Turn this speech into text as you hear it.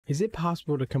Is it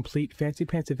possible to complete Fancy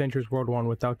Pants Adventures World 1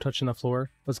 without touching the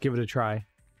floor? Let's give it a try.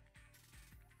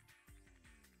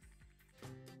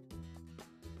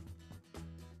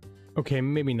 Okay,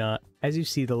 maybe not. As you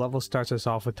see, the level starts us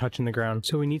off with touching the ground,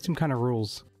 so we need some kind of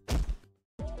rules.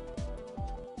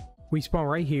 We spawn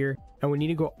right here, and we need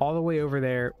to go all the way over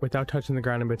there without touching the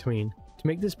ground in between. To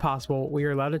make this possible, we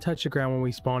are allowed to touch the ground when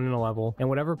we spawn in a level, and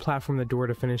whatever platform the door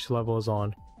to finish the level is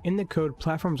on. In the code,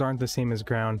 platforms aren't the same as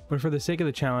ground, but for the sake of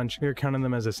the challenge, we are counting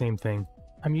them as the same thing.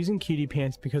 I'm using Cutie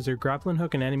Pants because their grappling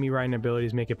hook and enemy riding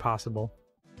abilities make it possible.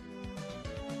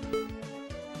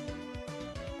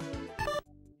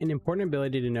 An important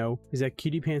ability to know is that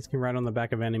Cutie Pants can ride on the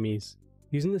back of enemies.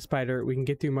 Using the spider, we can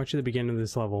get through much of the beginning of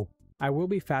this level. I will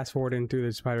be fast forwarding through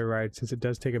the spider ride since it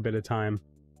does take a bit of time.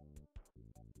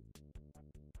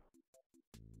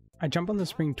 I jump on the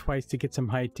spring twice to get some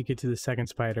height to get to the second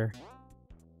spider.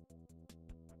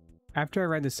 After I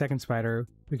ride the second spider,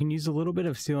 we can use a little bit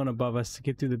of ceiling above us to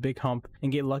get through the big hump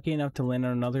and get lucky enough to land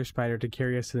on another spider to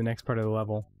carry us to the next part of the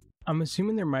level. I'm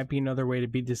assuming there might be another way to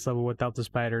beat this level without the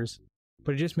spiders,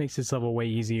 but it just makes this level way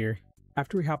easier.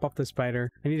 After we hop off the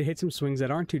spider, I need to hit some swings that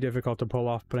aren't too difficult to pull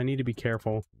off, but I need to be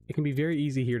careful. It can be very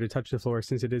easy here to touch the floor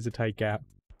since it is a tight gap.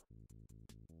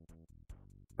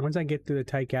 Once I get through the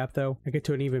tight gap though, I get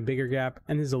to an even bigger gap,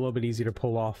 and this is a little bit easier to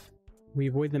pull off. We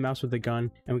avoid the mouse with the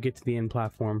gun, and we get to the end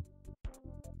platform.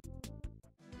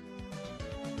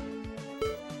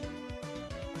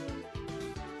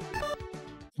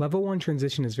 Level 1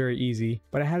 transition is very easy,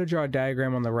 but I had to draw a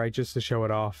diagram on the right just to show it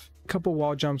off. A couple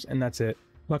wall jumps and that's it.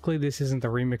 Luckily this isn't the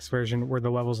remix version where the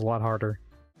level's a lot harder.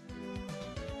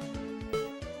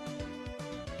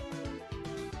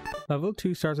 Level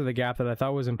 2 starts with a gap that I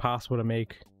thought was impossible to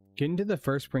make. Getting to the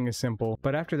first spring is simple,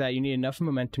 but after that you need enough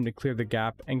momentum to clear the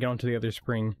gap and get onto the other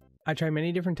spring. I tried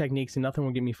many different techniques and nothing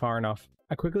would get me far enough.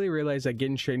 I quickly realized that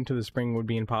getting straight into the spring would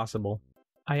be impossible.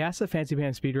 I asked the Fancy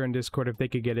Pants speedrun Discord if they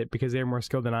could get it because they are more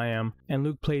skilled than I am, and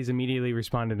Luke Plays immediately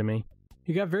responded to me.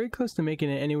 He got very close to making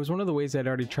it and it was one of the ways I'd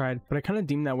already tried, but I kinda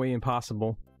deemed that way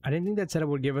impossible. I didn't think that setup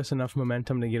would give us enough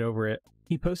momentum to get over it.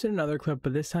 He posted another clip,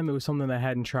 but this time it was something that I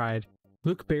hadn't tried.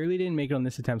 Luke barely didn't make it on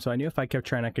this attempt, so I knew if I kept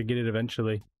trying I could get it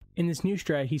eventually. In this new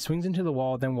strat, he swings into the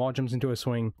wall, then wall jumps into a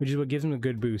swing, which is what gives him a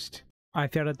good boost. I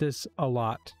failed at this a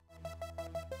lot.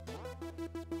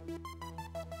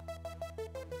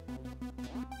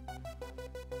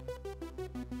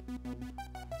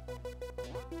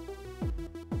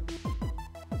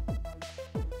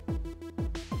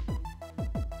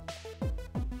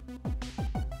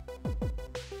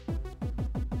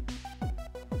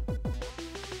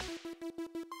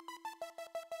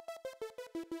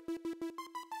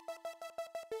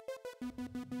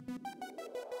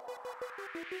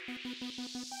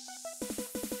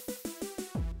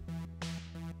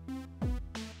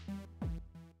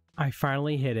 I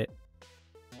finally hit it.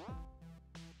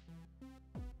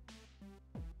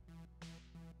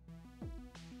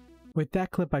 With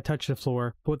that clip I touched the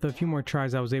floor, but with a few more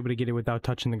tries I was able to get it without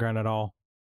touching the ground at all.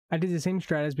 I did the same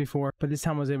strat as before, but this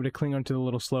time I was able to cling onto the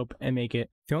little slope and make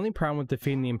it. The only problem with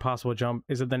defeating the impossible jump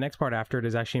is that the next part after it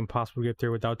is actually impossible to get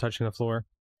through without touching the floor.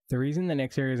 The reason the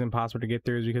next area is impossible to get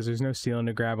through is because there's no ceiling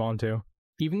to grab onto.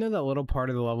 Even though that little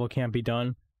part of the level can't be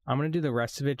done, I'm going to do the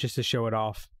rest of it just to show it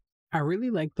off. I really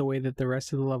like the way that the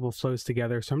rest of the level flows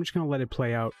together, so I'm just going to let it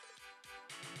play out.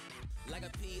 Like a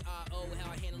PRO,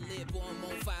 how I handle it, boy, I'm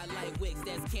on fire like wicks,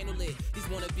 that's candlelit. These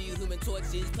wannabe human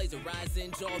torches, plays a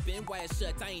rising jaw, been wired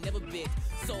shut, I ain't never bit.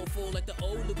 Soul full like the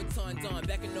old Louboutin Dawn,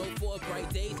 back in 04, bright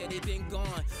days, yeah, they been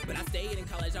gone. But I stayed in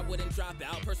college, I wouldn't drop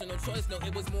out. Personal choice, no,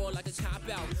 it was more like a cop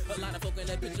out. A lot of folk in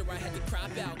that picture, I had to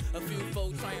crop out. A few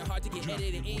folk trying hard to get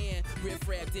edited in. Riff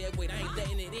rap, dead weight, I ain't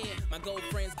letting it in. My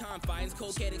girlfriend's confines,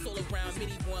 coke addicts all around,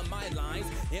 many want my lines.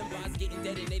 Inbox getting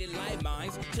detonated like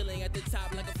mines. Chilling at the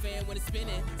top like a fan when it's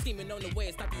spinning, scheming on the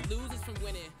way, stop you losers from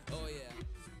winning. Oh yeah.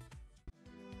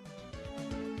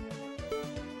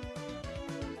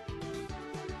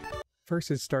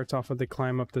 First it starts off with the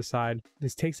climb up the side.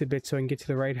 This takes a bit so I can get to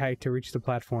the right height to reach the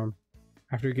platform.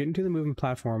 After getting to the moving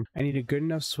platform, I need a good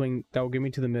enough swing that will get me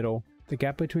to the middle. The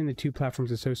gap between the two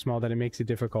platforms is so small that it makes it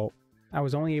difficult. I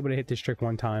was only able to hit this trick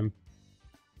one time.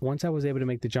 Once I was able to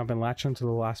make the jump and latch onto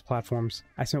the last platforms,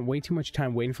 I spent way too much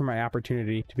time waiting for my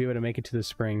opportunity to be able to make it to the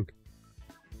spring.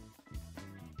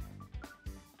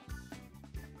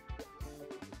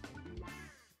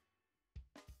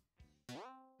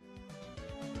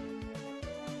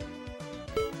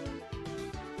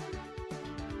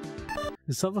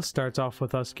 This level starts off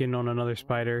with us getting on another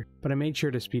spider, but I made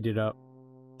sure to speed it up.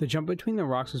 The jump between the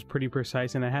rocks was pretty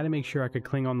precise and I had to make sure I could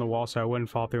cling on the wall so I wouldn't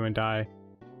fall through and die.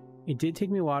 It did take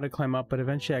me a while to climb up, but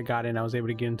eventually I got in and I was able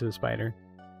to get into the spider.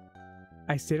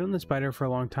 I stayed on the spider for a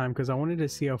long time because I wanted to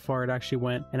see how far it actually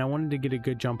went and I wanted to get a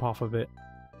good jump off of it.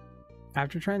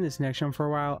 After trying this next jump for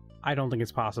a while, I don't think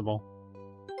it's possible.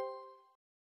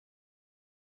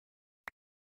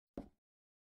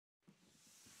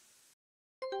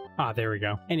 Ah, there we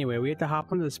go. Anyway, we had to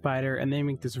hop onto the spider and then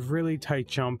make this really tight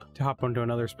jump to hop onto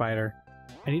another spider.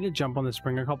 I need to jump on the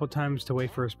spring a couple times to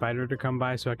wait for a spider to come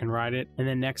by so I can ride it, and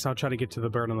then next I'll try to get to the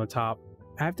bird on the top.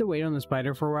 I have to wait on the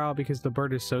spider for a while because the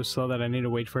bird is so slow that I need to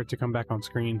wait for it to come back on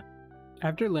screen.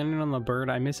 After landing on the bird,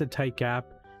 I miss a tight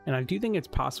gap, and I do think it's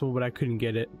possible, but I couldn't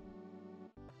get it.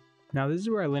 Now this is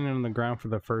where I landed on the ground for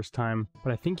the first time,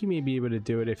 but I think you may be able to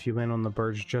do it if you land on the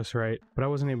birds just right, but I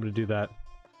wasn't able to do that.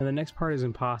 And the next part is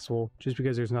impossible, just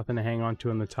because there's nothing to hang on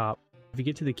to on the top. If you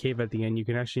get to the cave at the end, you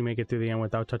can actually make it through the end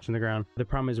without touching the ground. The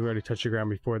problem is we already touched the ground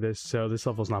before this, so this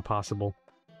level's not possible.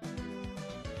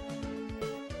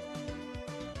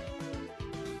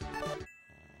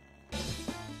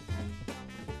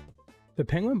 The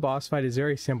penguin boss fight is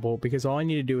very simple because all I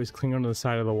need to do is cling onto the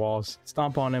side of the walls,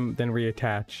 stomp on him, then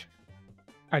reattach.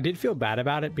 I did feel bad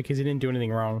about it because he didn't do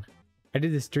anything wrong. I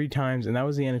did this 3 times and that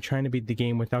was the end of trying to beat the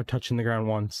game without touching the ground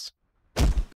once.